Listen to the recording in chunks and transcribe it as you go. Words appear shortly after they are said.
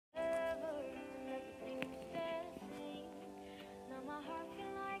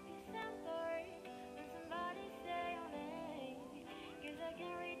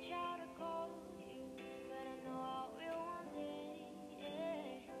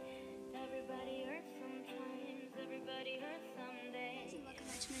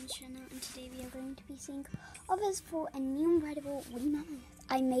channel, and today we are going to be seeing offers for a new incredible woolly mammoth.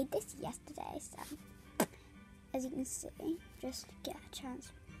 I made this yesterday, so as you can see, just get a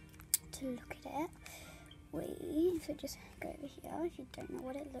chance to look at it. If we just go over here, if you don't know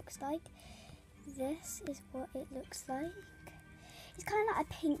what it looks like, this is what it looks like. It's kind of like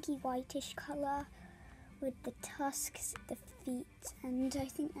a pinky whitish colour with the tusks, the feet, and I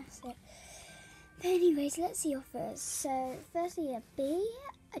think that's it. But anyways, let's see offers. So firstly, a bee,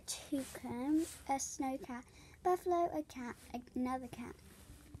 a toucan, a snow cat, buffalo, a cat, another cat,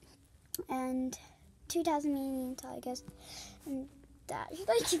 and 2 Tasmanian tigers, and that. Should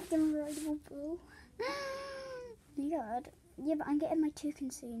I give them a rideable bull? Oh my god. Yeah, but I'm getting my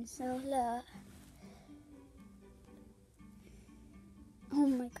toucan soon, so look. Oh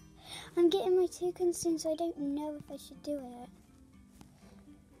my god. I'm getting my toucan soon, so I don't know if I should do it.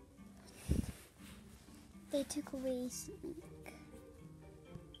 They took away something.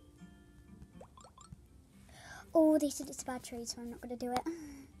 Oh, they said it's a bad trade, so I'm not going to do it.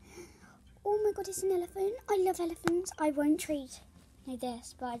 Oh my god, it's an elephant. I love elephants. I won't trade like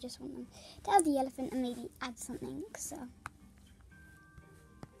this, but I just want them to have the elephant and maybe add something. So,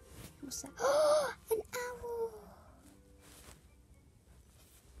 what's that? Oh, an owl.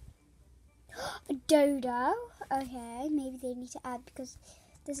 A dodo. Okay, maybe they need to add because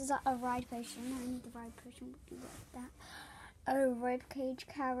this is like a ride potion. I need the ride potion. What do you like that? Oh, rib cage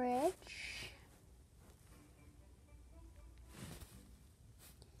carriage.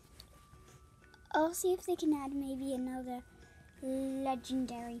 I'll see if they can add maybe another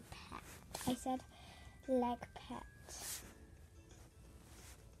legendary pet. I said leg pet.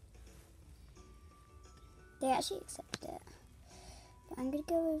 They actually accepted it. But I'm going to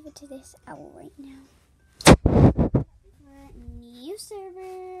go over to this owl right now. New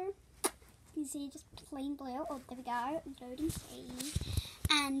server. You can see just plain blue. Oh, there we go. Loading screen.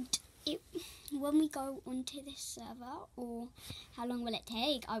 And when we go onto this server, or how long will it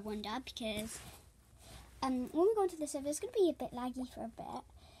take? I wonder, because when we go onto the server, it's going to be a bit laggy for a bit.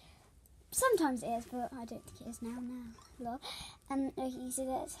 Sometimes it is, but I don't think it is now. Look. Okay, so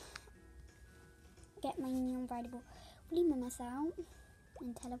let's get my new unrideable woolly mammoth out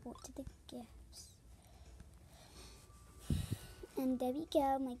and teleport to the gifts. And there we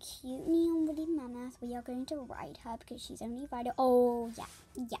go, my cute neon woolly mammoth. We are going to ride her because she's only rider. Oh,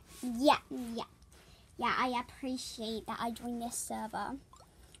 yeah. I appreciate that I joined this server.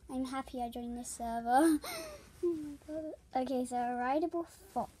 I'm happy I joined this server. Oh my god. Okay, so a rideable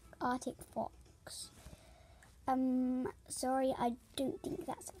Arctic fox. Sorry, I don't think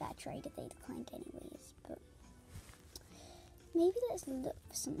that's a fair trade if they declined anyways. But maybe let's look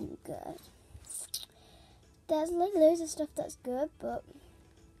for something good. There's like loads of stuff that's good, but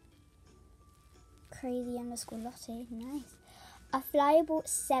crazy _ Lottie, nice. A flyable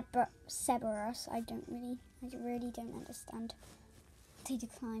Cerberus. I really don't understand. They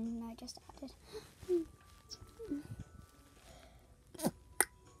declined and I just added.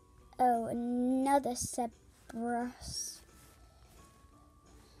 Oh, another Cerberus.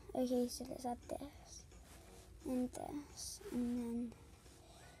 Okay, so let's add this and this, and then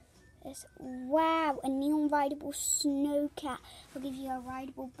this. Wow, a neon rideable snow cat. I'll give you a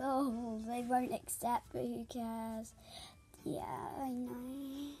rideable bull. They won't accept, but who cares? Yeah, I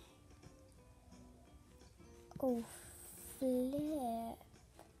know. Oh, flip.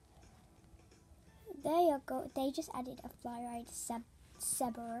 They just added a fly ride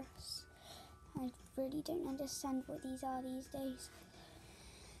Cerberus. I really don't understand what these are these days.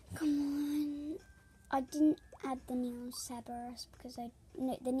 Come on. I didn't add the neon Cerberus because the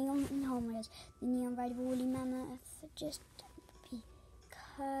neon rideable woolly mammoth just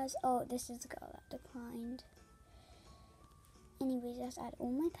because this is the girl that declined. Anyways, let's add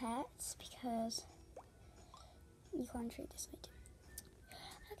all my pets because you can't trade this item.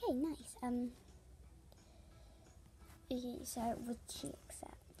 Okay, nice. Okay, so would she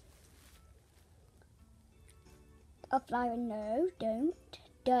accept? A flyer? No, don't.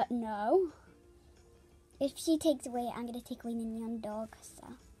 No. If she takes away, I'm going to take away the neon dog,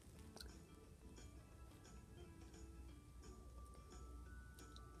 so.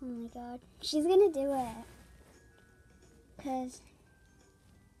 Oh my god. She's going to do it. Because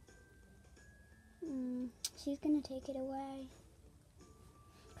she's going to take it away.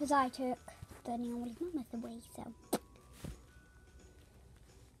 Because I took the neon woolly mammoth away, so.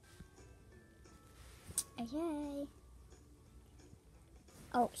 Okay.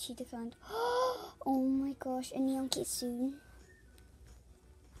 Oh, she declined. Oh my gosh, a neon kitsune.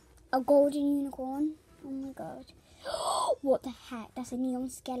 A golden unicorn. Oh my god. What the heck? That's a neon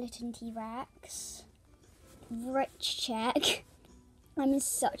skeleton T-Rex. Rich check. I'm in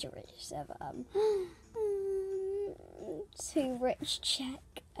such a rich server. Too rich.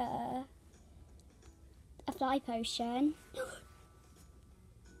 Check a fly potion.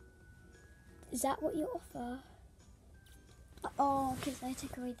 Is that what you offer? Oh, because they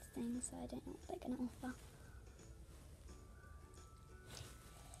took away the thing, so I don't know what they're going to offer.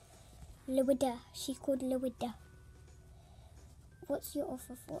 Luida. She's called Luida. What's your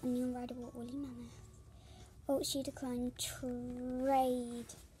offer for a new rideable woolly mammoth? Oh, she declined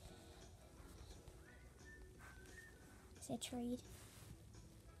trade. Say trade.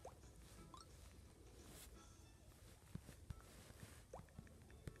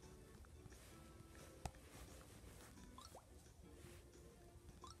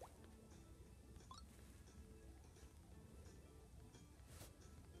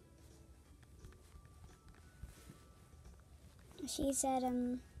 She said,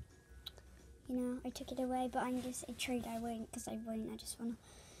 you know, I took it away, but I'm just a trade. I won't, because I won't. I just want to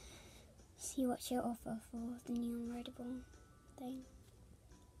see what she'll offer for the new unrideable thing.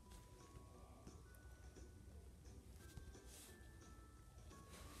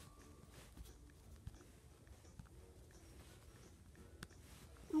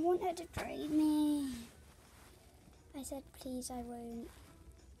 I want her to trade me. I said, please, I won't.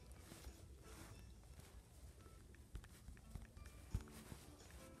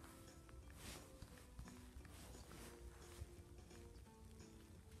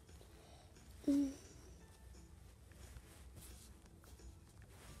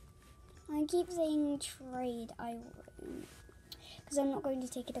 I keep saying trade, I won't. Because I'm not going to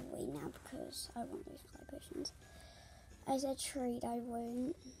take it away now because I want these fly potions. I said trade, I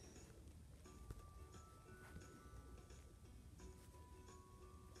won't.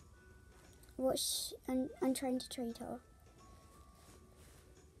 I'm trying to trade her.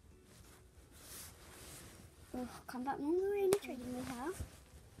 Oh, come back when we're in a trading with her.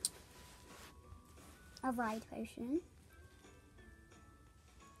 A ride potion.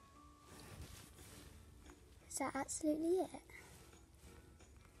 Is that absolutely it?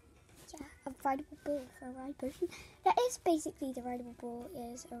 Yeah, a rideable ball for a ride potion. That is basically the rideable ball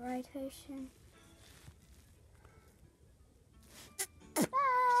is a ride potion.